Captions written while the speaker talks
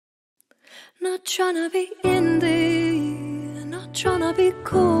Not tryna be indie, not tryna be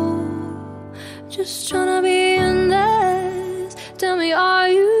cool, just tryna be in this. Tell me, are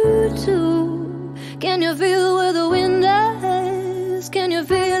you too? Can you feel where the wind is? Can you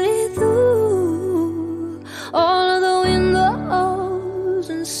feel it through all of the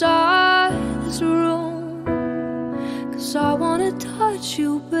windows inside this room? 'Cause I wanna touch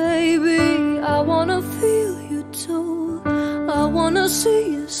you, baby, I wanna feel you too. I wanna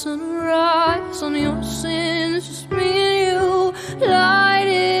see the sunrise on your sins, just me and you. Light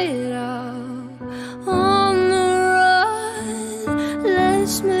it up on the run.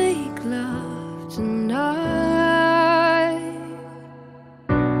 Let's make love tonight.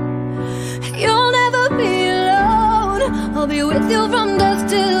 You'll never be alone. I'll be with you from dusk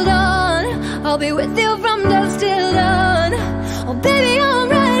till dawn. I'll be with you from dusk till dawn. Oh baby, I'm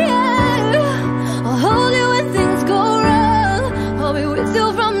right here. I'll hold you when things go wrong. I'll be with you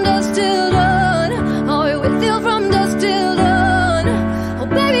from dusk till dawn. I'll be with you from dusk till dawn. Oh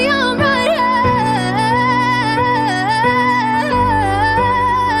baby, I'm right here.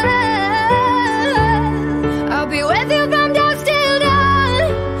 I'll be with you from dusk till dawn.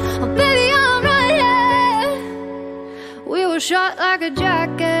 Oh baby, I'm right here. We were shot like a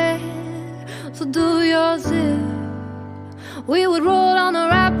jacket, so do your zip. We would roll on the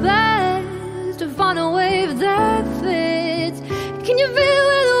rapids to find a wave that fits. Can you feel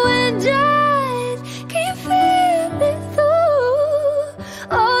where the wind is? Can you feel it through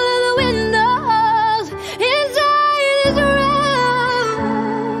all of the windows inside this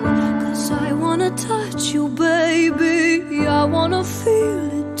room? 'Cause I wanna touch you, baby, I wanna feel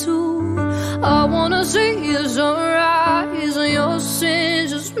it too. I wanna see the sunrise on your sins,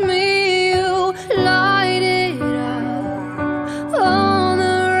 just me, you. Light it up on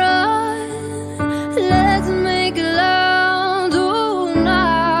the run. Let's make love tonight.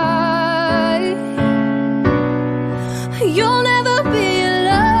 You'll never be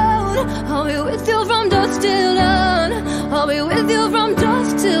alone. I'll be with you from dusk till dawn. I'll be with you from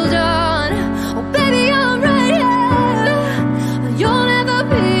dusk till dawn. Oh baby, I'm right here. You'll never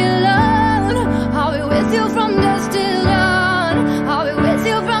be alone. I'll be with you from